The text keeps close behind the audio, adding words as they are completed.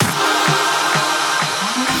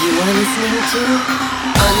listening to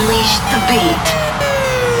Unleash the Beat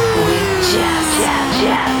with JES.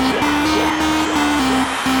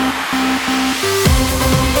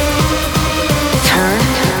 Turn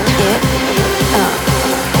it up.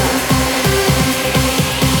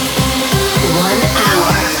 1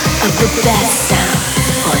 hour of the best sound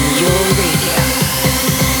on your radio.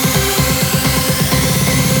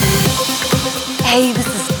 Hey, this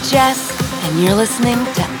is JES, and you're listening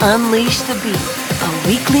to Unleash the Beat, a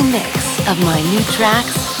weekly mix of my new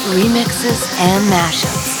tracks, remixes, and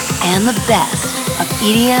mashups, and the best of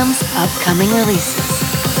EDM's upcoming releases.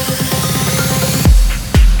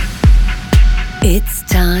 It's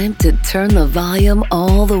time to turn the volume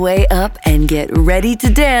all the way up and get ready to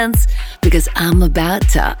dance, because I'm about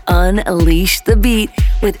to unleash the beat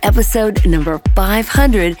with episode number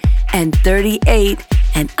 538,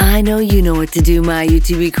 and I know you know what to do, my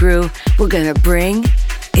UTB crew. We're gonna bring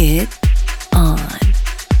it on.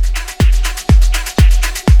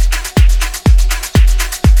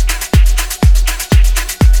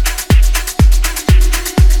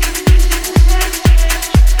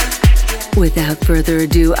 Without further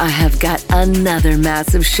ado, I have got another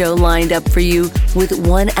massive show lined up for you with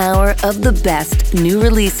 1 hour of the best new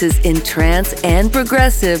releases in trance and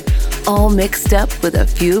progressive, all mixed up with a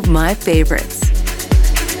few of my favorites.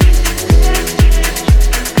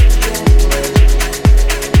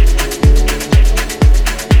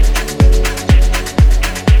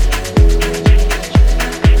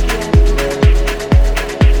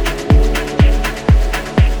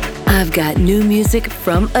 I've got new music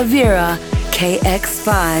from Avira,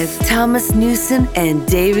 KX5, Thomas Newson, and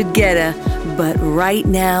David Guetta. But right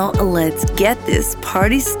now, let's get this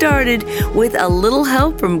party started with a little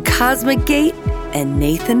help from Cosmic Gate and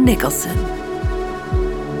Nathan Nicholson.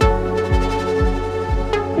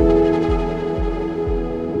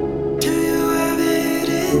 Do you have it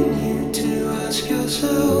in you to ask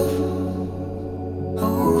yourself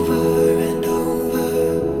over and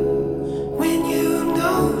over when you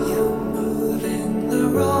know you're moving the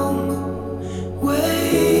wrong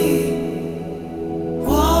way?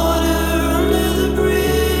 Water under the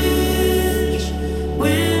bridge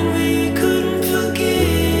when we couldn't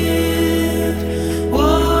forgive.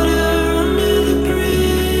 Water under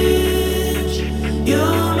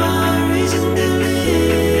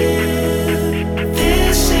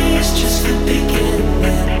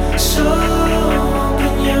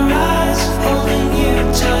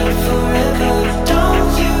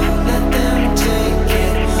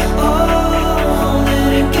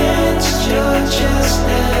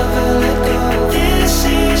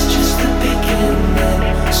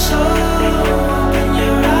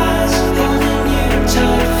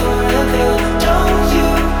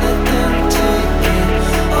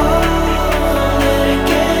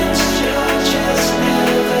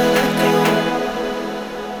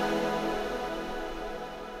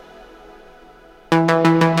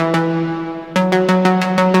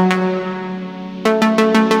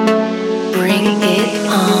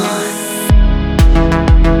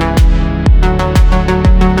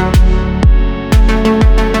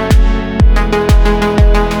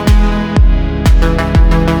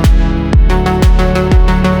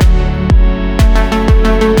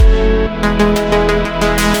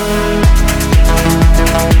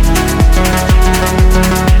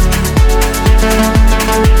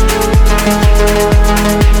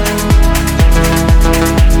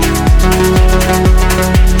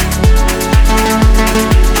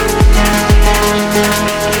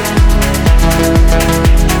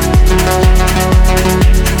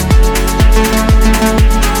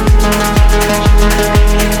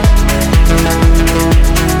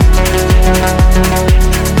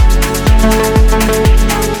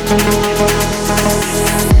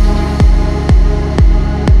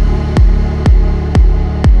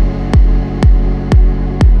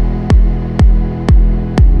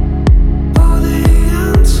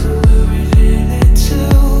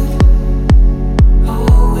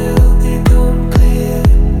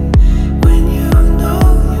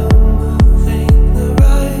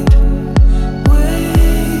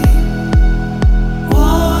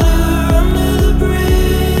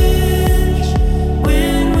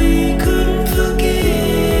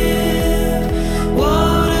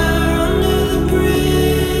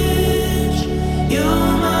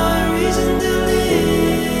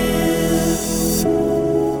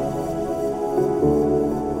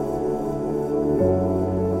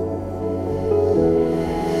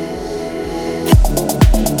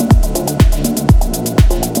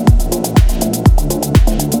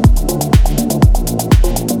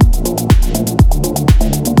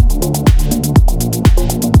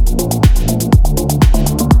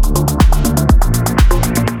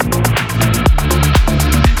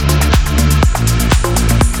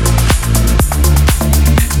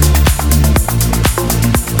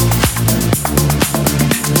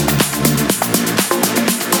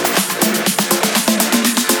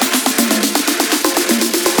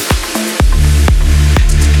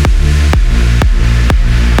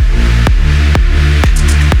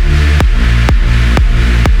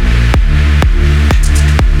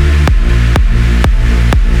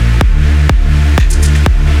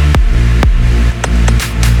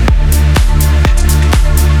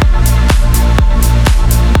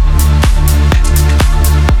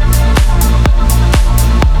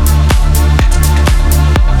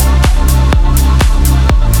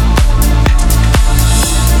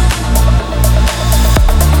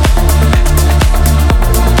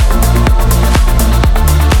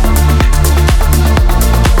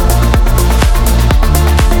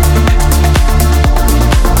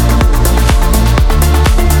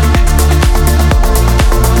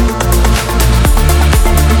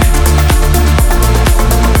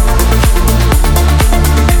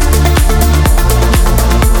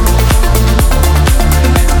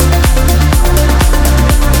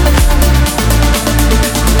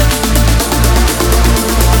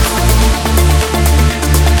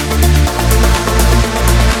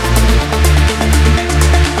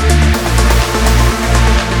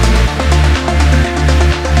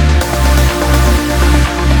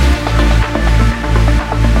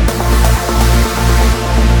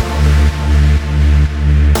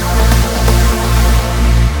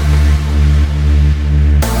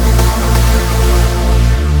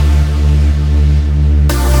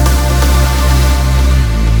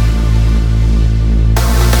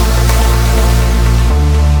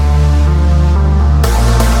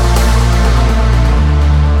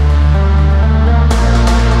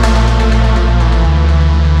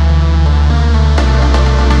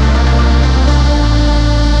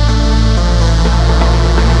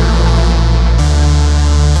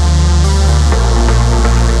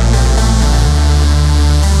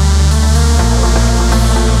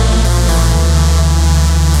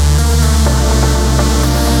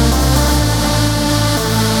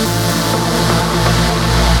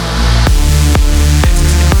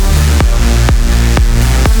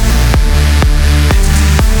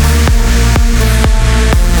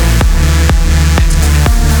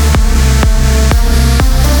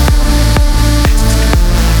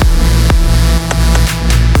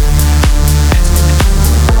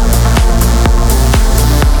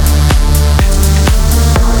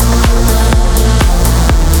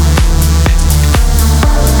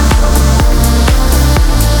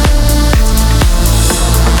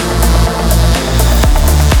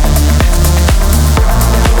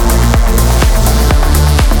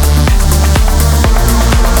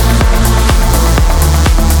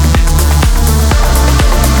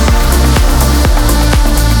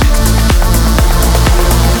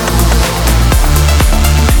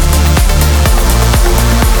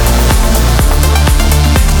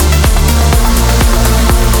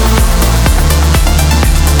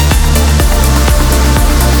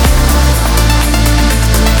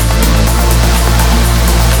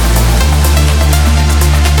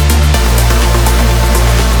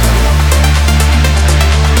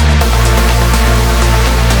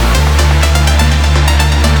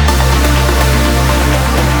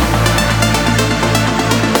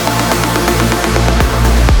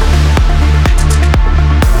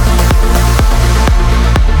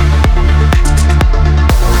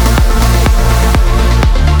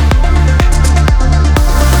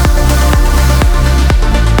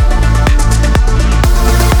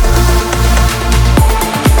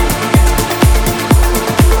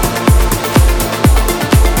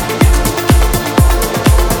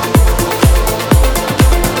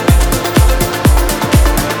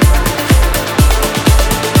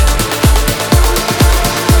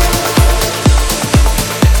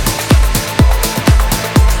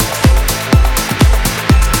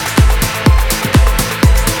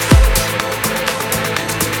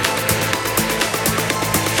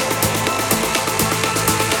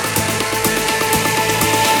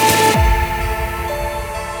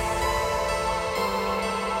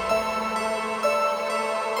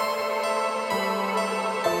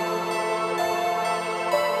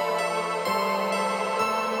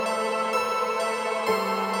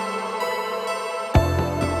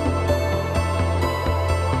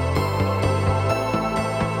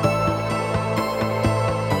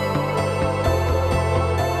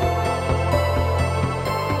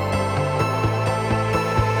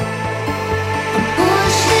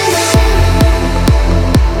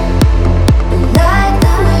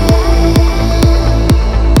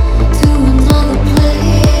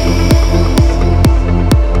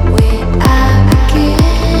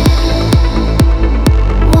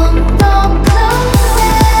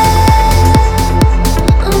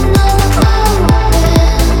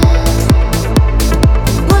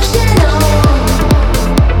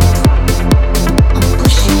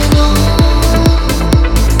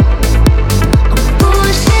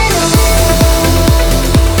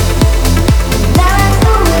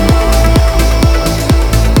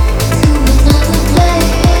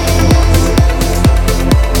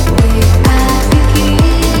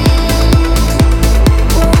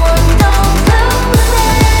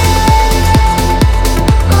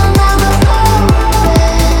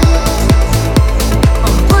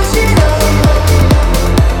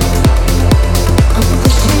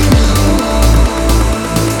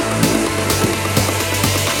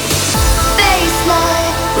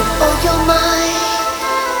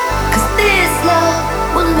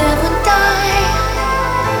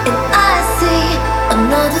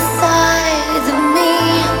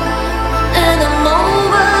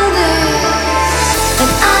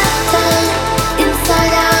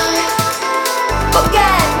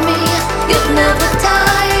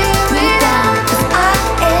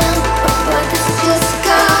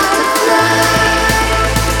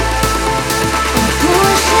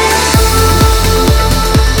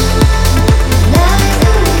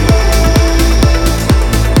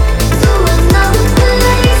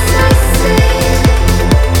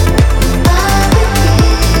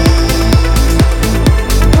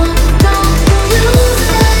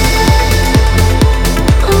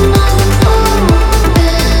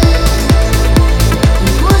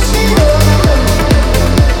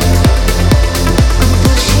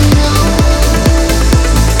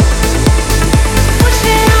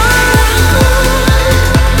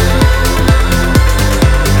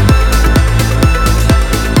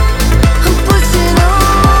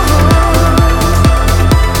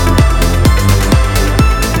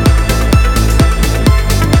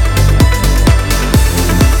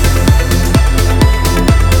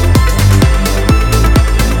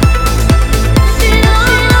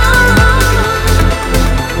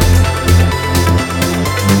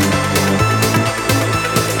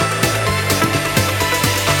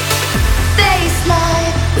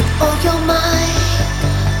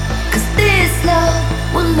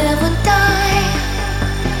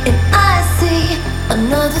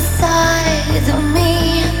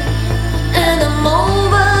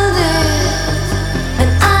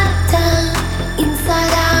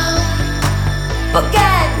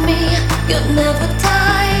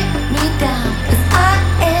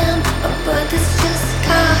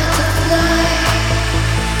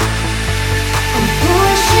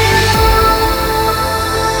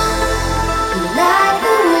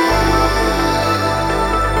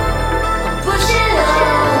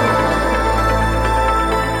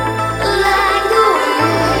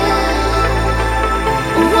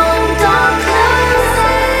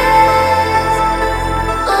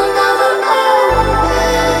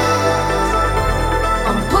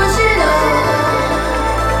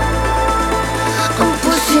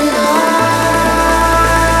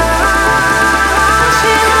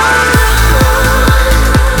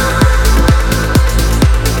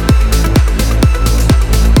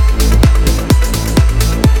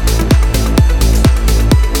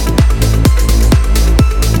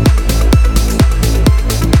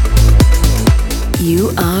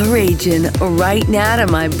attention right now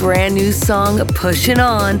to my brand new song, Pushin'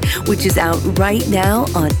 On, which is out right now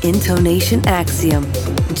on Intonation Axiom.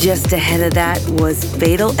 Just ahead of that was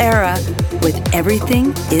Fatal Era with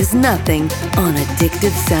Everything Is Nothing on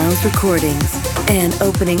Addictive Sounds Recordings. And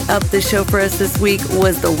opening up the show for us this week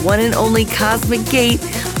was the one and only Cosmic Gate,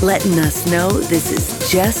 letting us know this is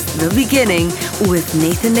just the beginning with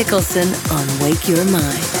Nathan Nicholson on Wake Your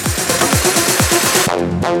Mind.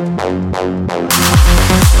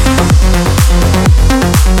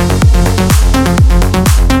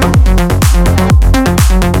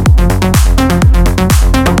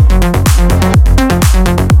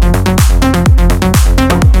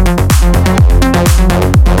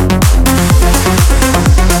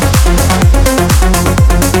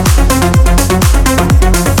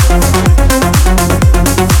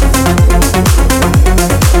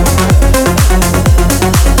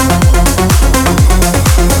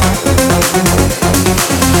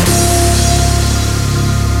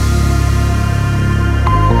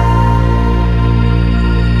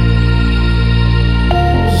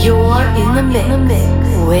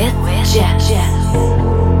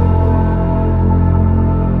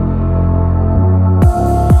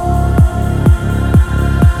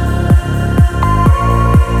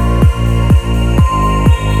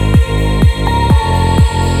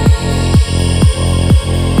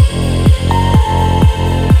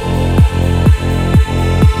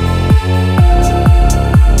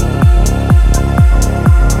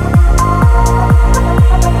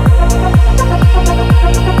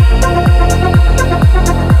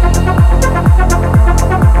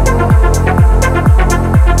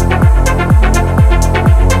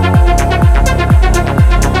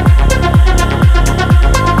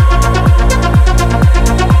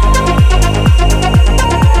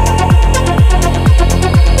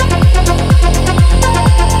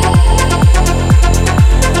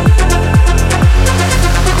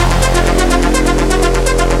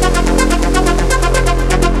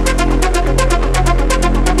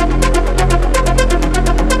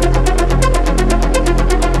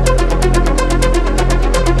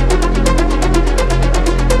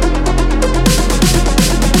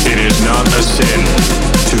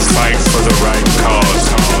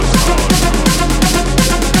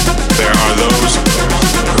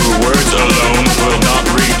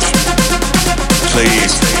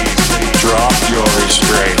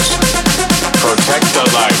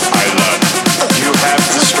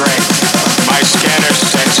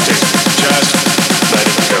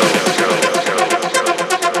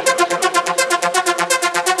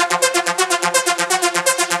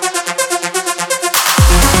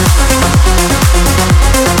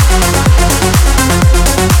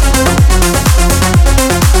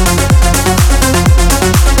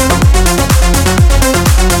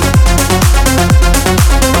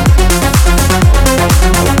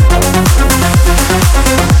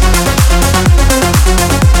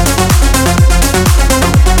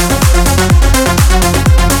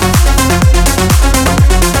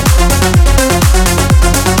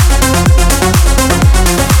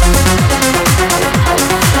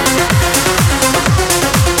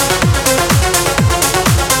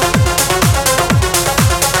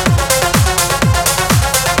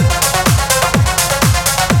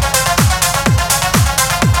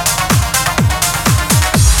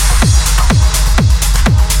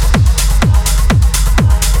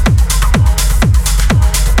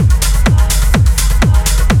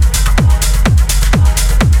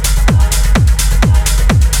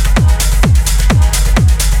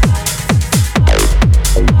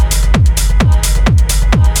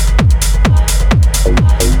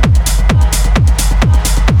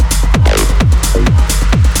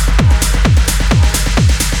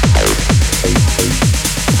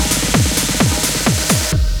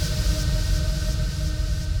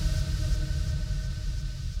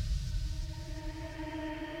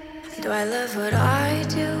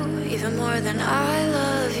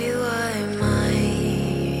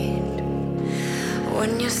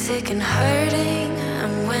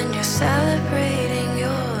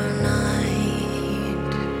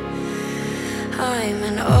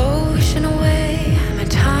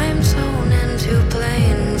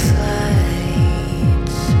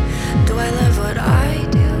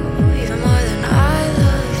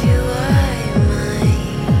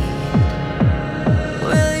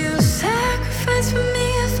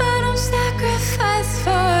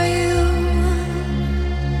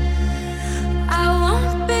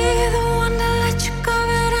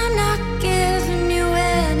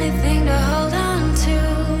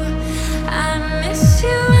 You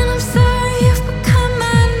and I'm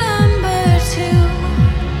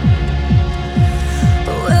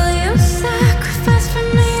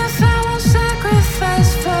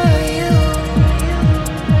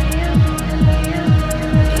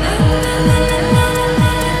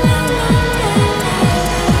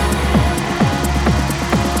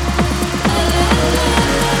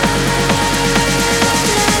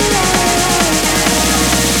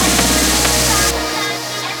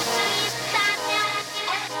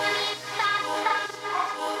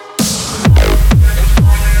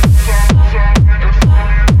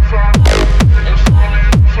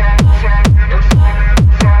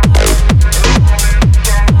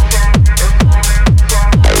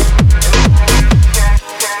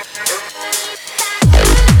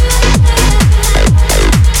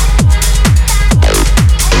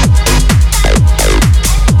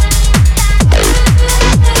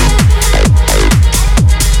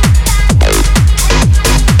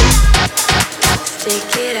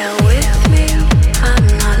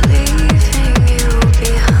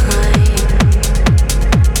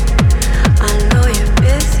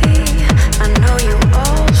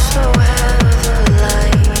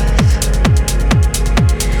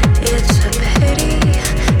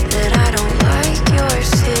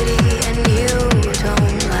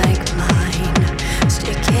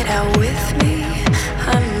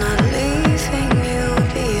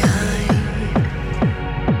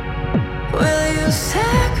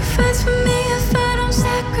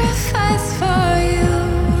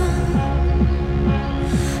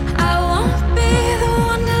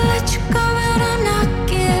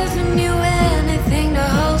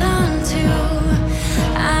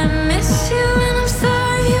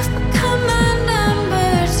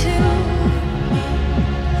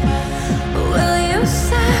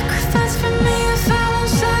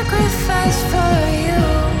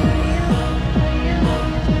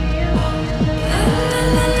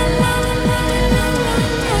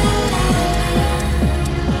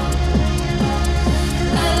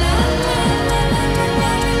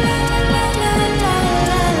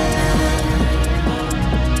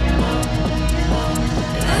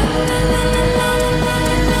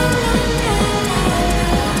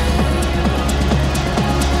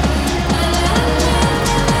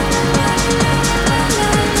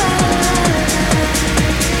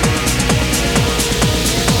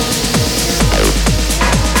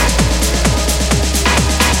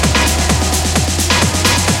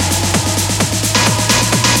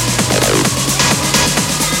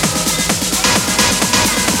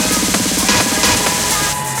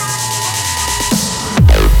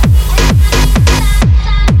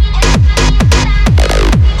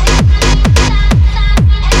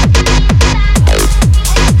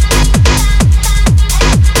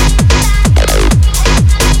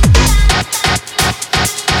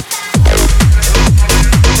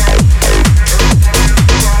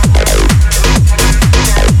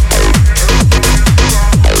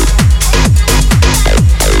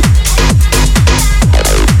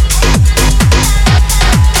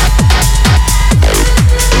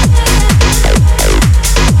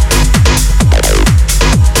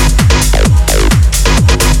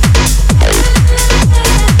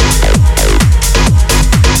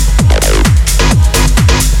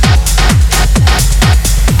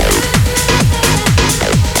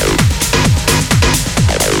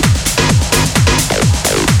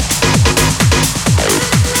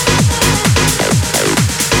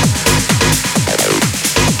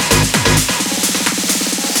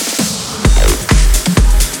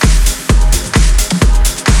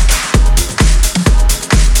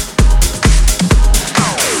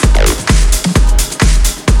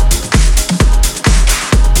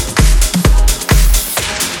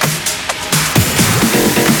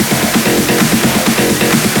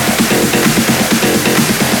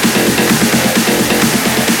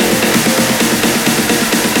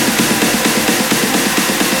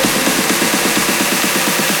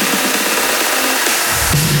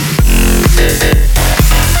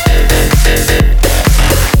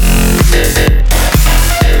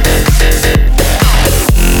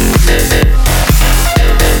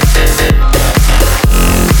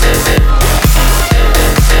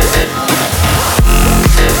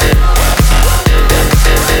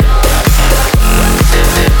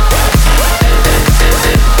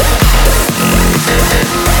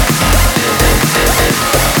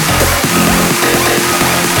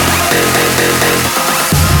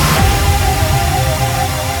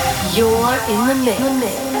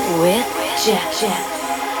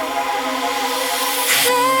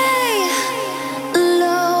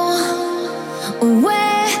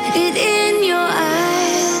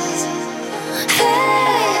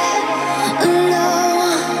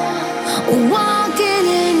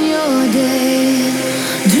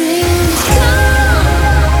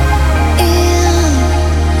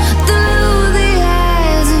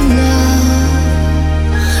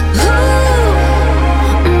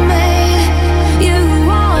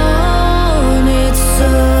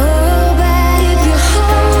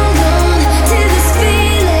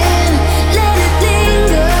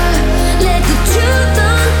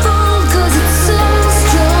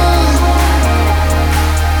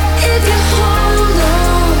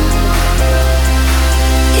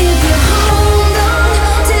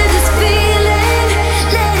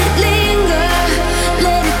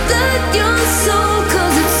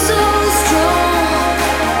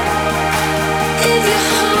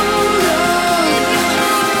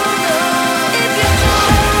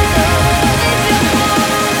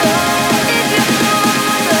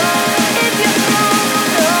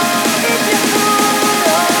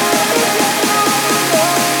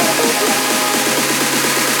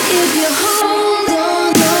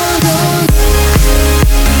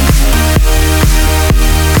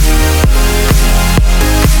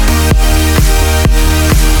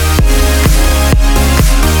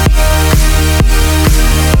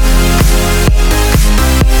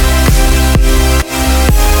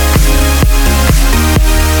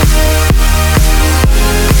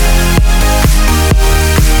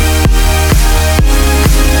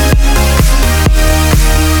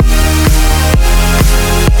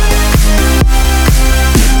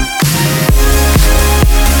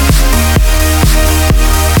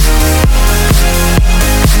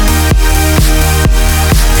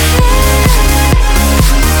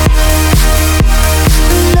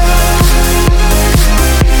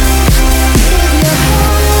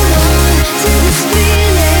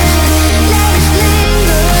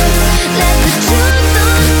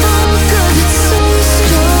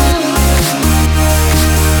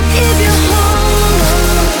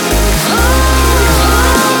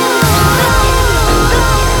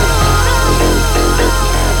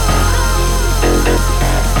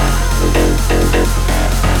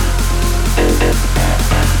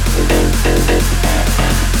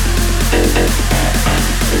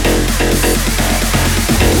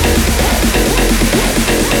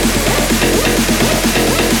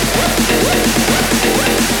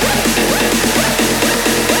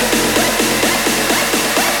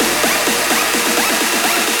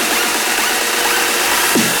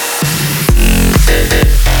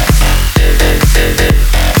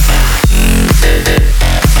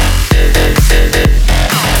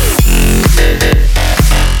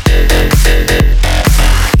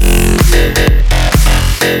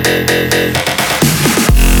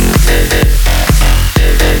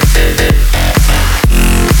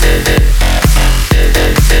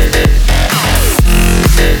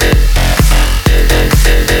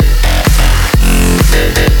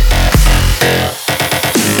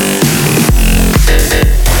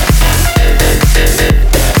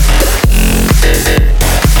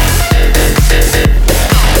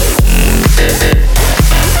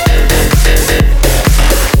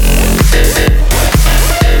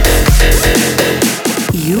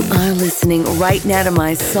right now to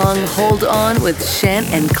my song Hold On with Shant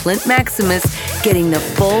and Clint Maximus, getting the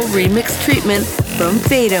full remix treatment from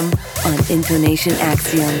Fatum on Intonation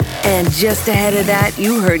Axiom. And just ahead of that,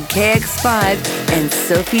 you heard KX5 and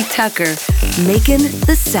SOFI Tucker making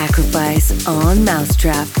the sacrifice on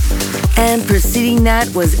Mousetrap. And preceding that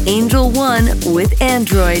was Angel One with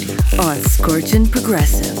Android on Scorchin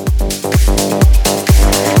Progressive.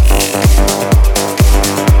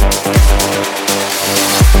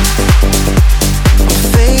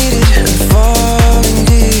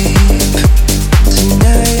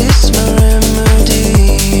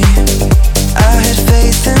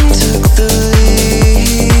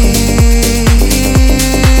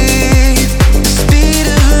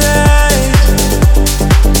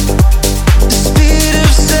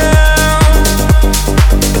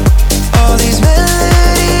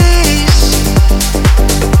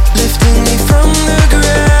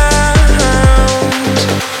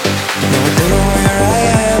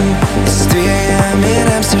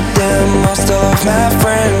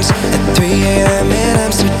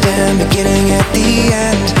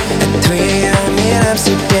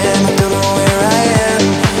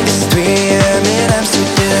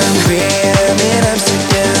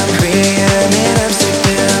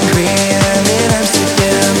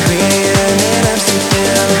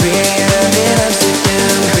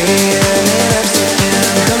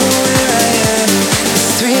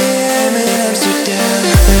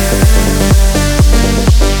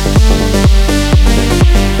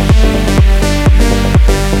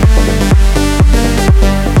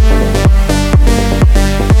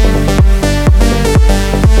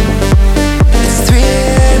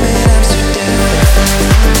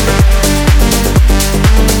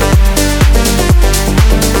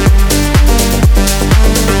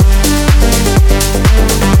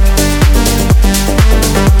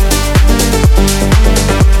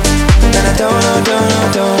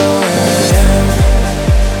 don't know where I am.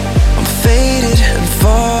 I'm faded and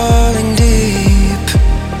falling deep.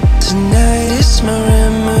 Tonight is my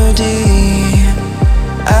remedy.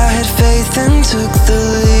 I had faith and took the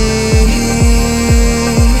lead.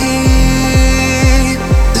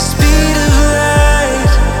 The speed of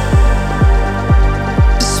light,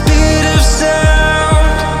 the speed of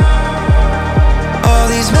sound. All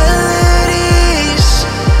these melodies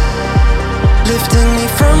lifting me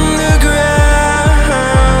from the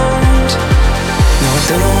ground. No, I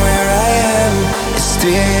don't know where I am. It's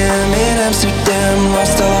 3 a.m. in Amsterdam.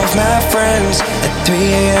 Lost all of my friends. At 3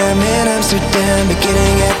 a.m. in Amsterdam,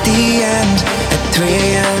 beginning at the end. At 3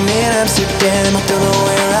 a.m. in Amsterdam, I don't know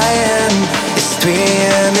where I am. It's 3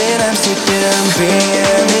 a.m. in Amsterdam. 3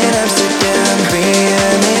 a.m. in Amsterdam. 3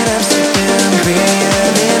 a.m. in Amsterdam. 3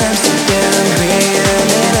 a.m. in Amsterdam. 3 a.m. in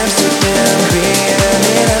Amsterdam. 3 a.m.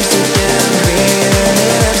 in Amsterdam. 3 a.m.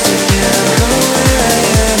 in Amsterdam. I don't know where I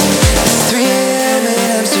am. It's 3 a.m. in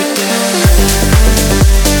Amsterdam.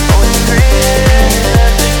 Oh, it's 3 a.m. in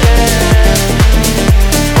Amsterdam.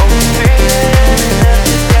 Oh, it's 3 a.m. in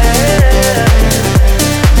Amsterdam.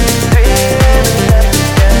 3 a.m. in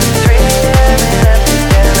Amsterdam. 3 a.m. in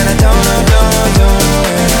Amsterdam. And I don't know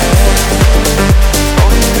where I am. Oh,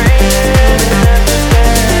 it's 3 a.m. in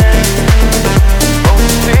Amsterdam. Oh,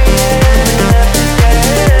 it's 3 a.m. in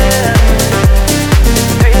Amsterdam.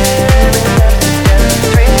 3 a.m. in Amsterdam.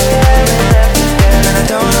 3 a.m. in Amsterdam. And I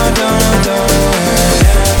don't know where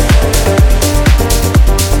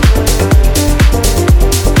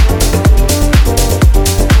I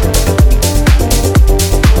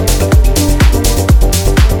am.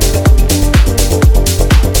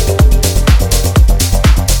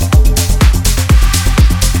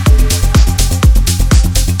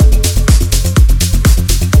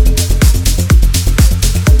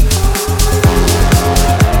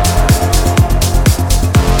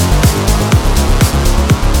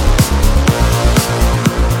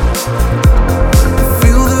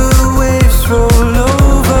 Feel the waves roll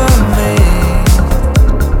over me,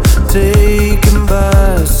 taken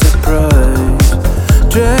by surprise,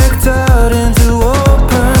 dragged out into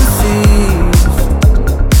open seas.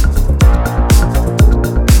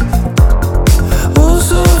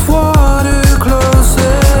 Walls of water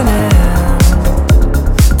closing in,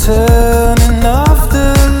 turning off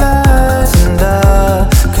the lights, and I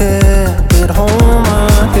can't get home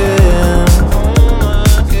again.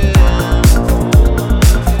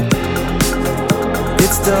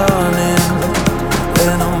 It's dawning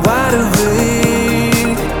and I'm wide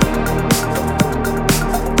awake.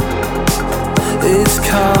 It's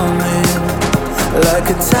coming like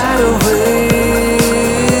a tidal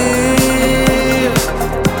wave,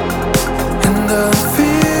 and I'm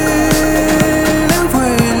feeling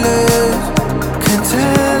weightless. Can't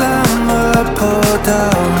tell I'm up or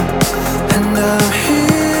down, and I'm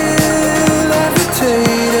here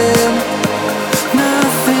levitating.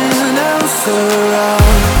 Nothing else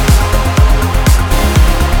around.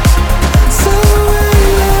 So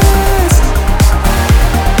weightless,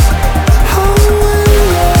 how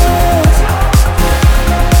weightless.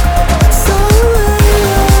 So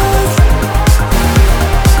weightless,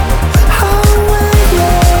 how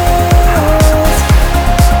weightless.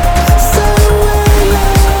 So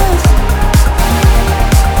weightless,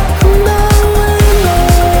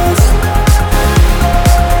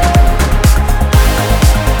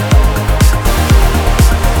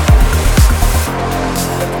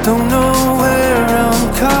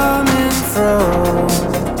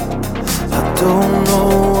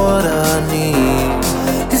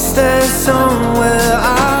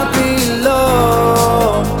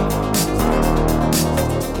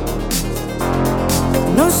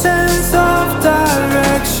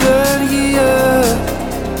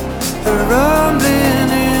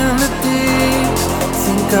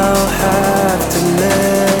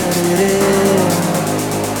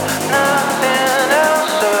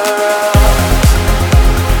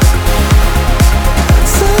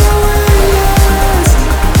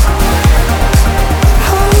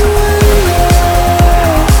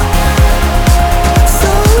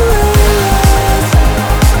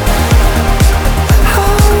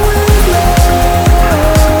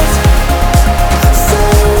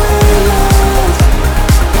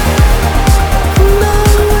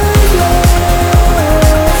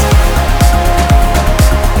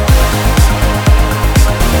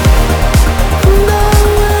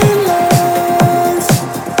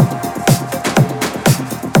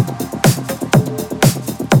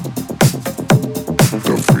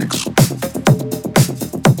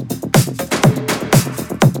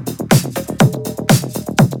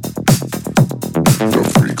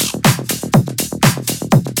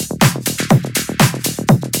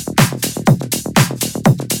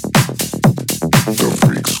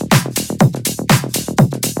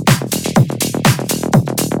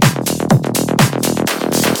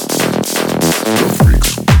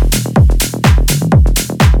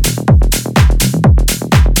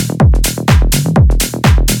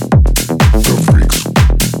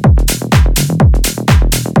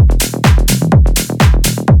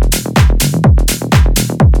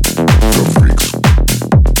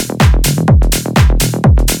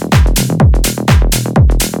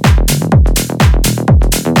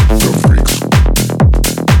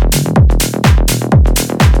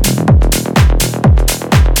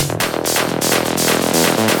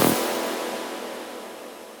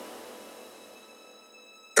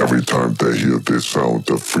 they hear this sound,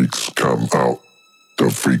 the freaks come out. The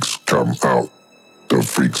freaks come out. The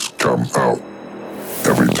freaks come out.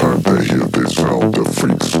 Every time they hear this sound, the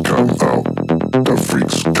freaks come out. The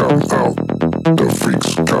freaks come out. The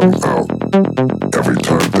freaks come out. Every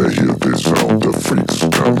time they hear this sound, the freaks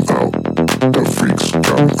come out. The freaks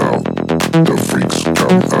come out. The freaks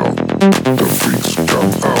come out. The freaks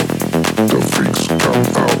come out. The freaks come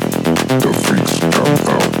out. The freaks come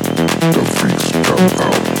out. The freaks come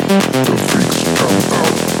out. The freaks come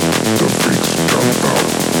out. The freaks come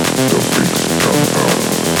out. The freaks come out.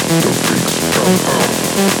 The freaks come out.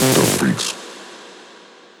 The freaks.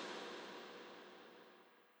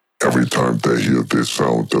 Every time they hear this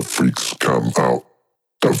sound, the freaks come out.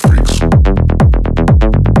 The freaks.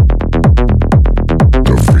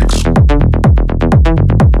 The freaks.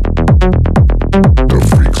 The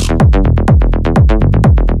freaks.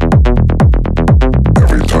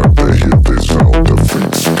 Every time they hear this sound, the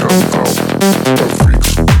freaks come out. The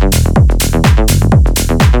freaks.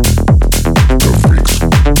 The freaks.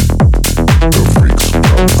 The freaks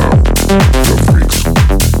come out. The freaks.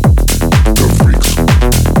 The freaks.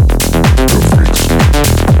 The freaks.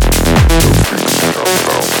 The freaks come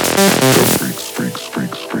out. The freaks, freaks,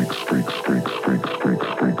 freaks, freaks, freaks, freaks, freaks, freaks,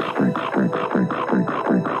 freaks, freaks, freaks, freaks,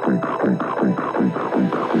 freaks, freaks, freaks, freaks,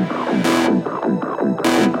 freaks,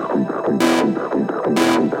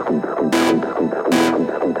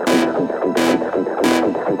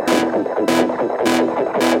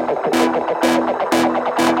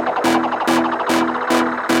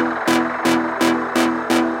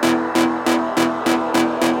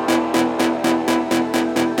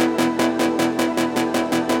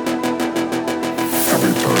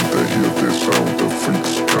 every time they hear this sound, the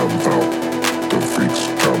freaks come out. The freaks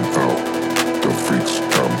come out. The freaks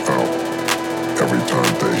come out. Every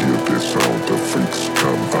time they hear this sound, the freaks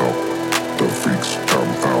come out. The freaks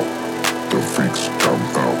come out. The freaks come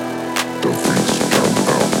out. The freaks come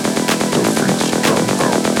out.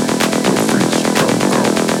 The freaks come out. The freaks come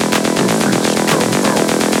out. The freaks come out.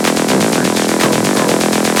 The freaks come out.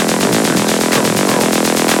 The freaks come out.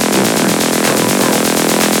 The freaks come out.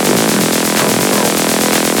 The freaks come out.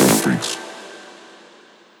 The freaks.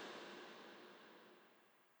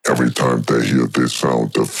 Every time they hear this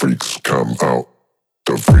sound, the freaks come out.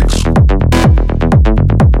 The freaks.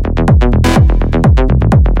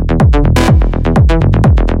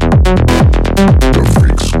 The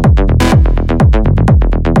freaks.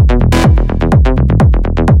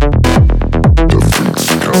 The freaks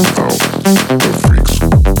come out. The freaks.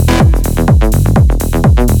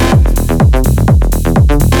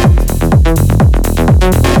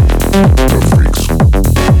 The freaks.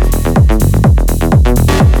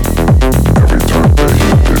 Every time they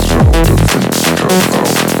hear this sound, the freaks come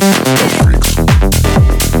out. The freaks.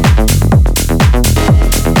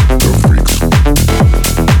 The freaks.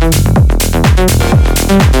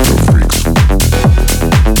 The freaks.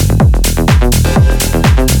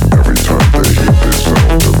 Every time they hear this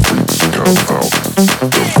sound, the freaks come out.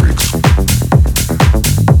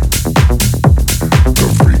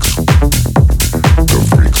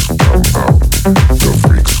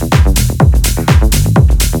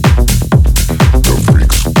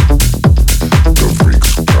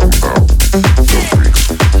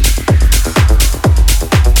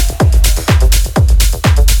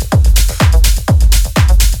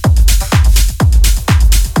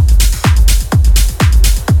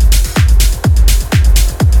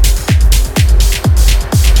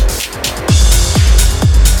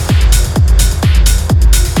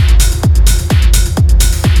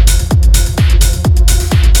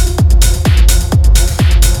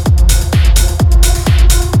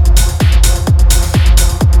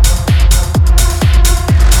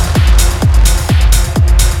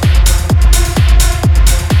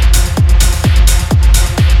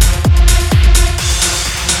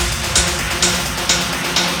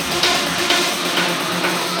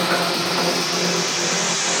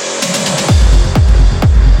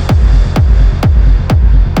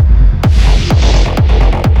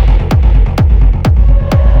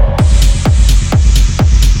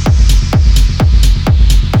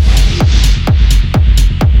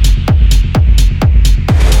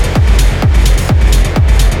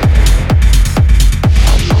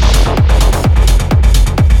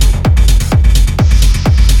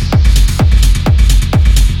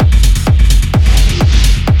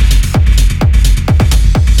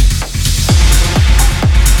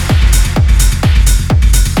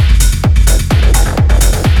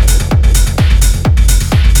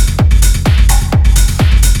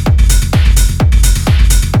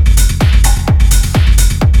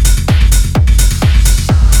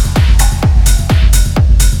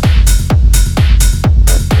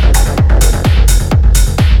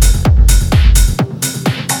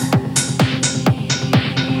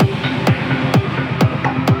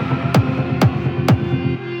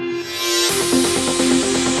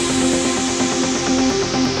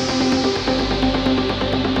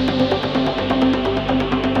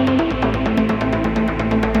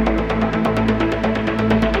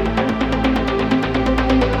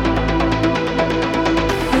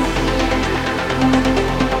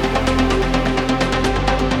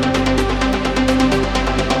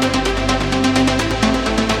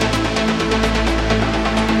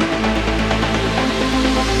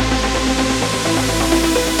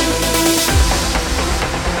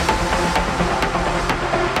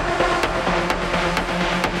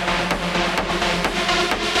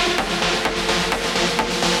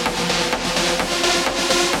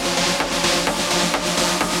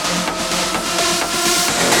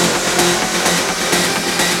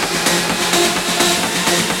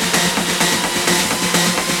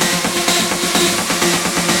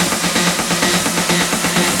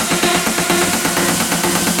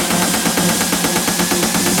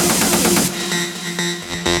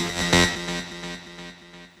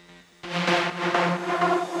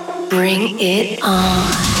 Bring it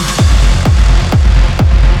on.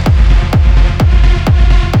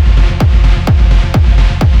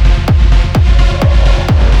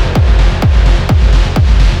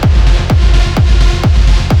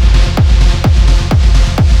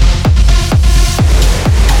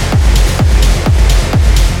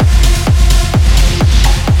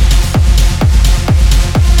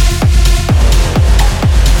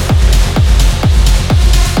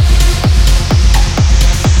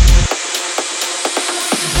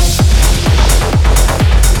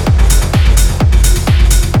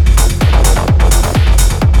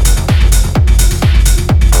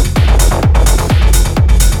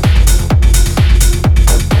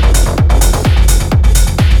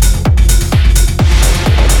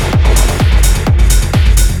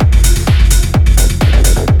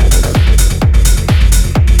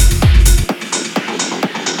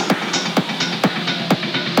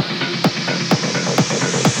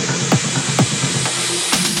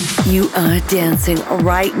 You are dancing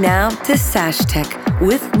right now to Sash Tech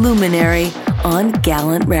with Luminary on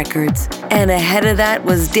Gallant Records. And ahead of that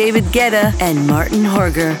was David Guetta and Martin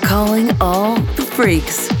Horger calling all the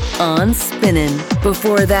freaks on Spinnin'.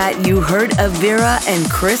 Before that, you heard Avira and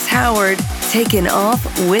Chris Howard taking off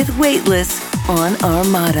with Weightless on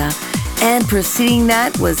Armada. And preceding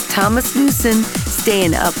that was Thomas Newson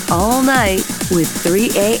staying up all night with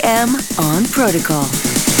 3 a.m. on Protocol.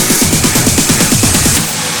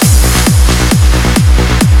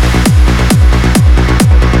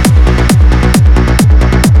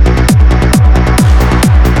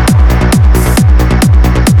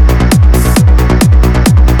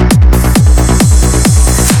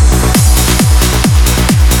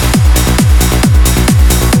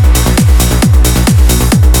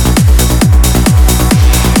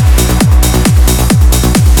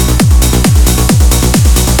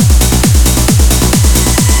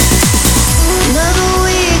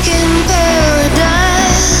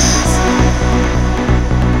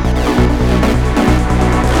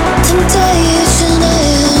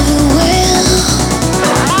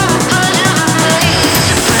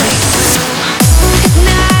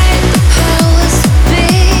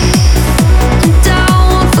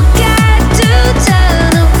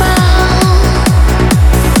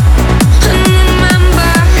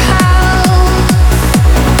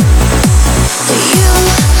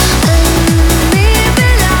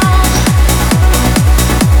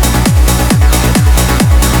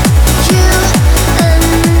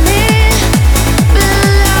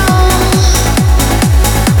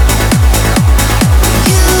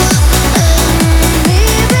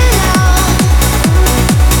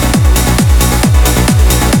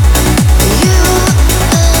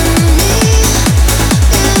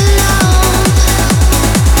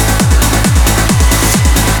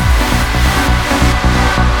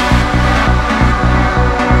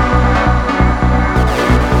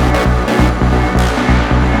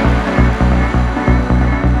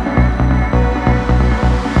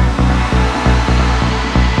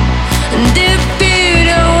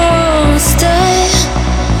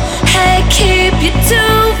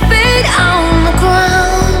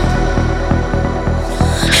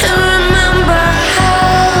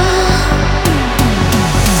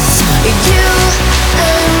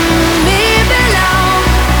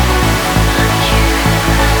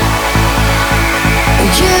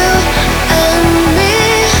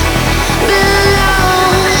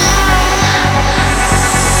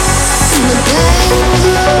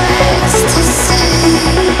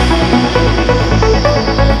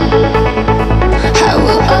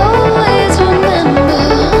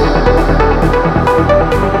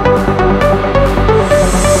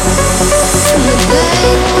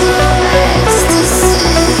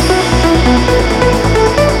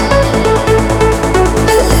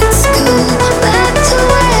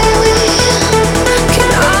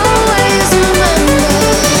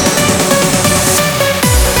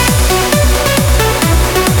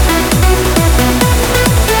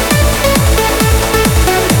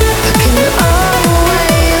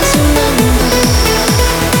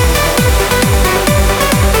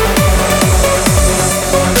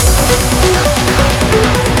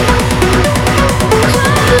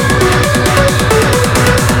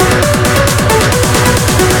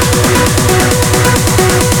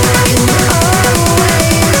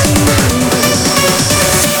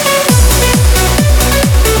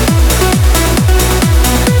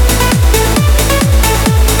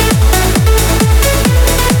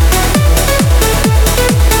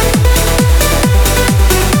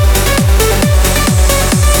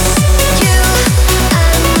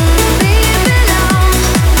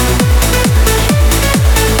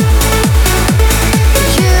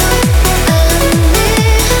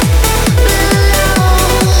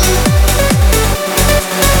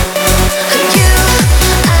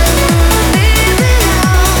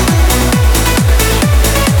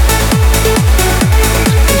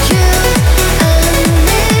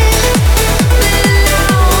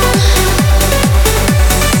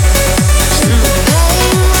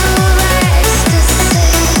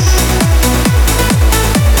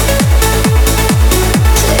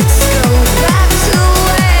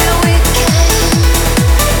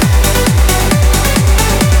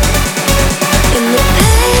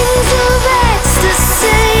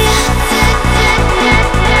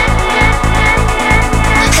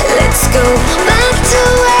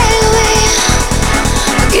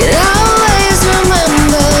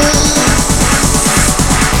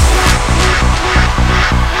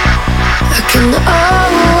 and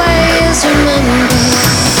always remember.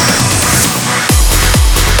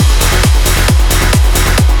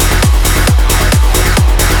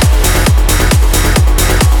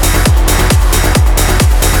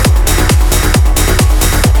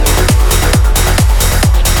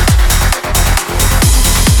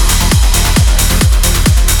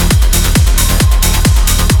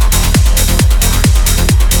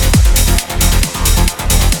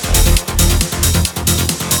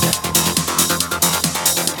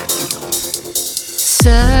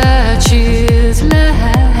 Such is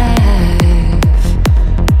life,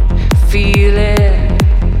 feel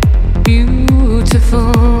it,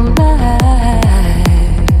 beautiful life.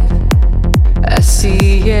 I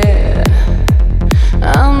see it,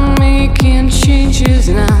 I'm making changes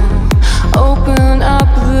now. Open up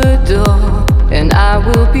the door and I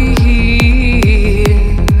will be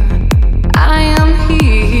here. I am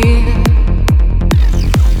here.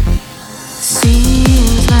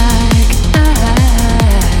 Seems like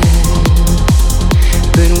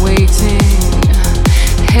been waiting,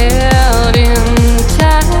 held in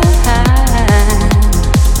time.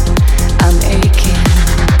 I'm aching,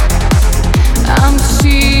 I'm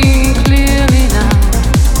seeing clearly now.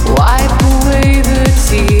 Wipe away the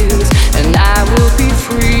tears and I will be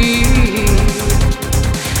free.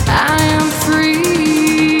 I am free.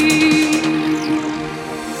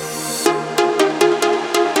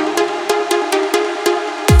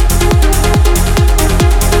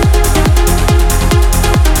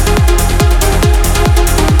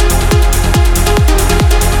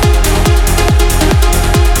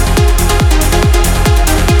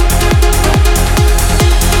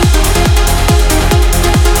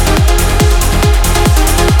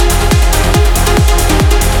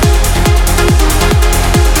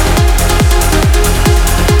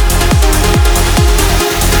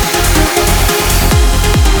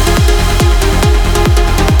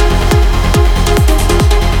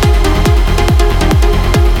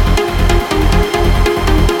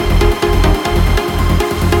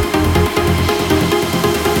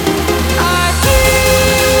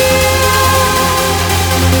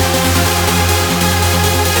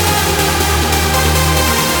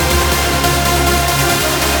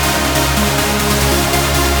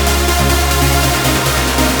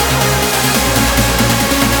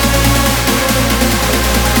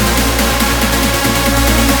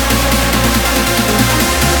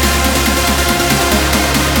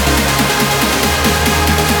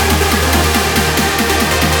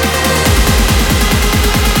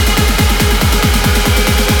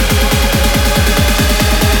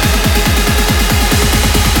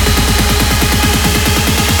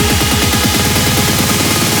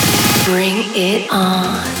 Bring it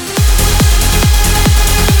on.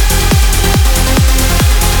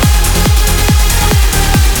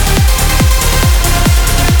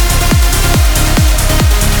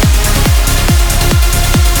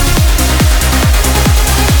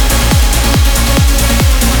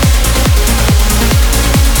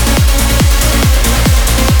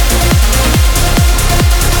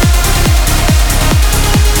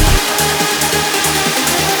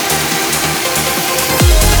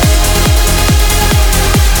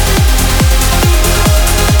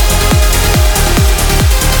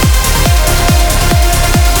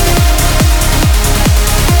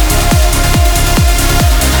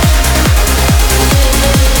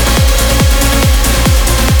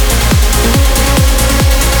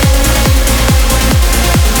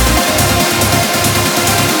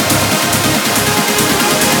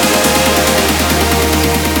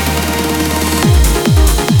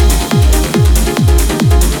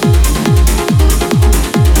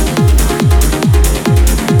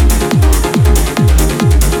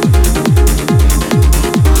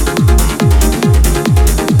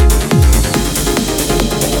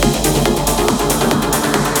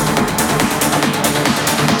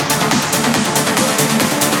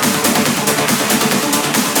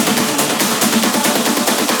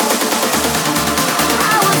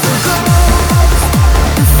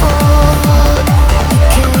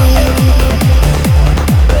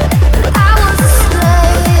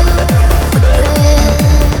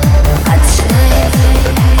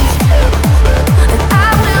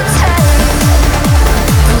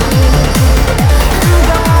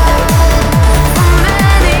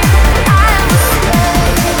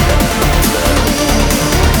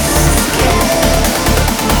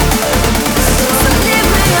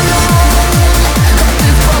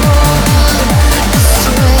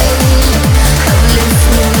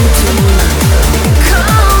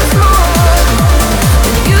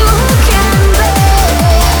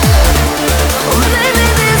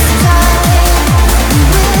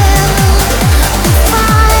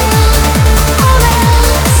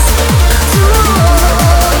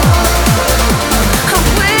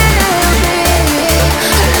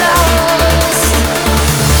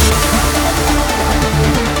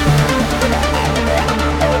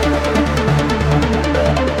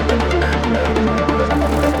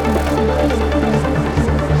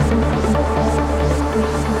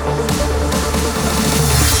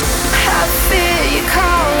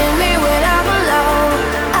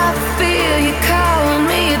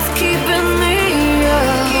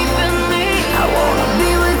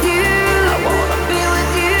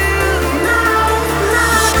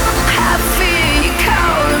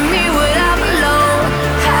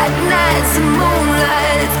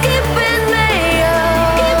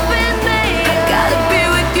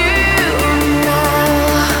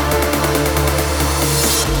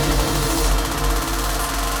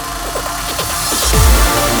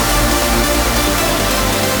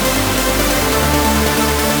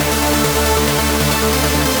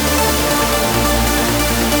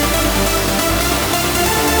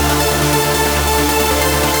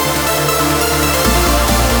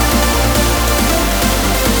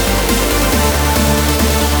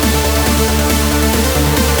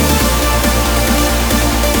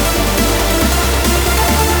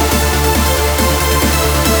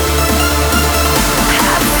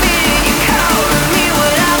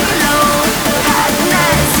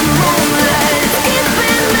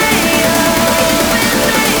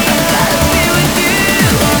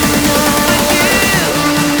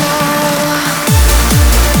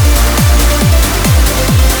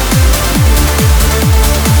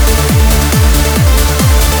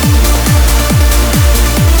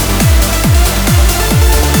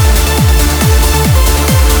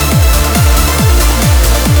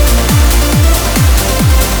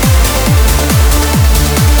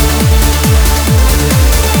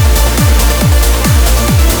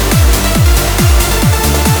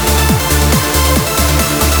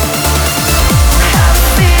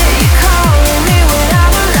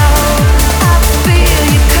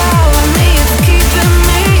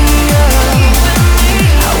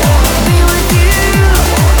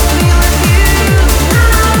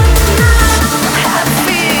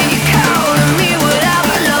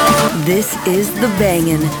 is the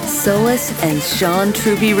bangin' Solus and Sean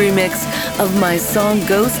Truby remix of my song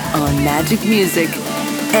Ghost on Magic Music.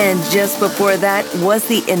 And just before that was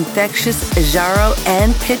the infectious Jaro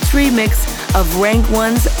and Pitch remix of Rank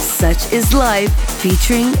One's Such Is Life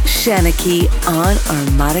featuring Shanaki on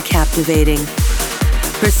Armada Captivating.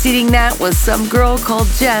 Preceding that was some girl called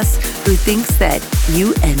Jess who thinks that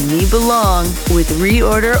You and Me Belong with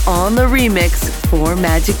Reorder on the remix for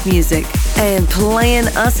Magic Music. And playing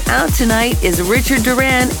us out tonight is Richard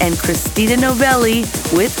Duran and Christina Novelli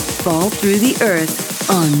with Fall Through the Earth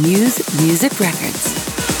on Muse Music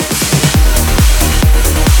Records.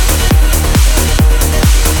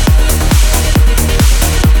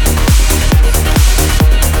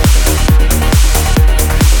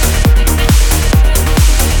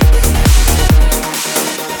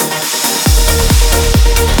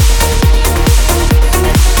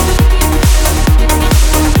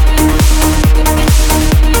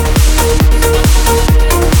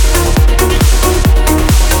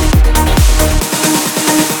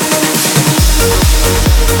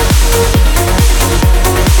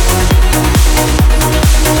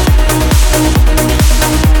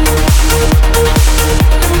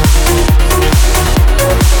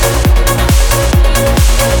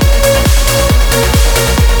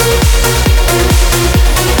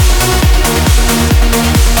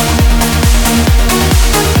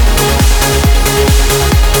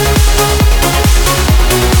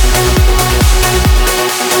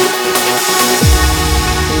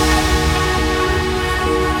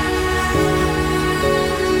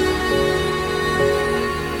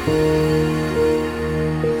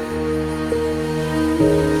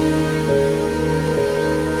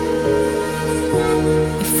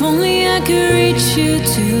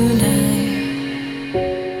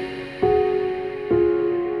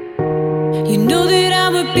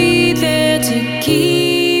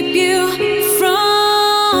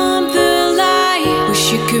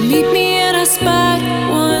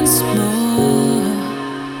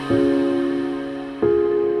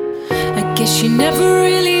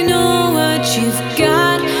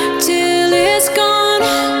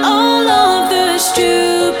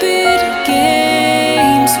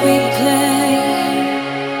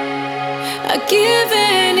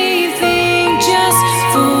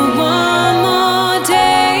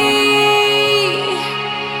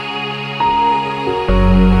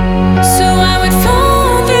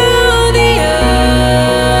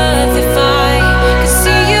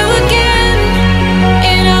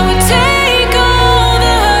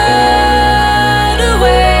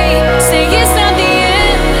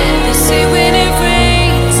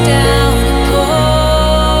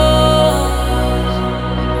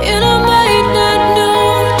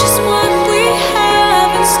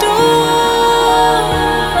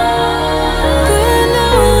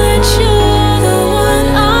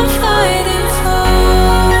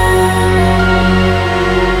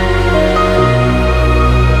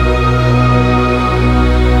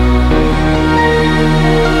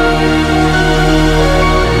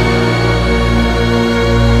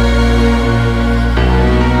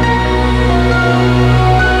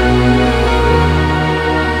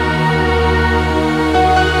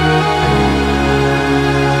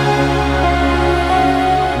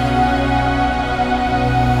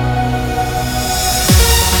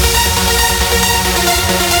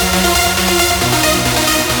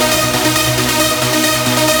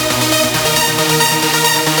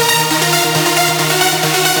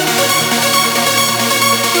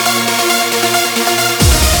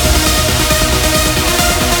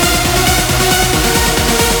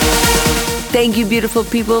 Thank you, beautiful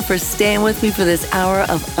people, for staying with me for this hour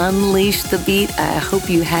of Unleash the Beat. I hope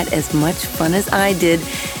you had as much fun as I did,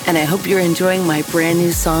 and I hope you're enjoying my brand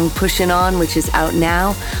new song, Pushin' On, which is out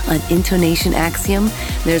now on Intonation Axiom.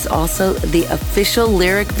 There's also the official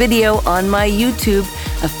lyric video on my YouTube,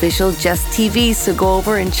 official Just TV, so go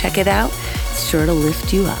over and check it out. It's sure to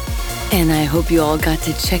lift you up. And I hope you all got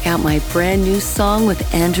to check out my brand new song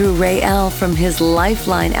with Andrew Ray L from his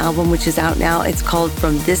Lifeline album, which is out now. It's called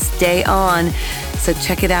From This Day On. So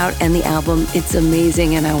check it out, and the album, it's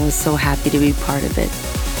amazing, and I was so happy to be part of it.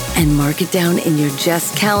 And mark it down in your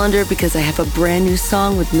JES calendar because I have a brand new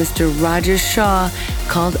song with Mr. Roger Shaw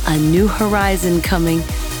called A New Horizon coming,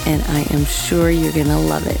 and I am sure you're gonna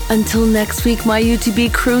love it. Until next week, my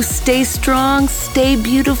UTB crew, stay strong, stay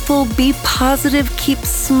beautiful, be positive, keep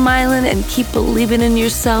smiling, and keep believing in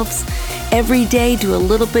yourselves. Every day, do a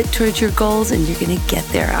little bit towards your goals, and you're gonna get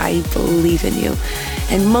there. I believe in you.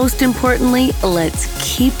 And most importantly, let's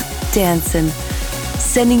keep dancing.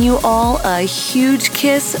 Sending you all a huge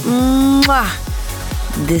kiss. Mwah!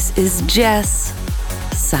 This is JES,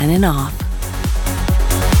 signing off.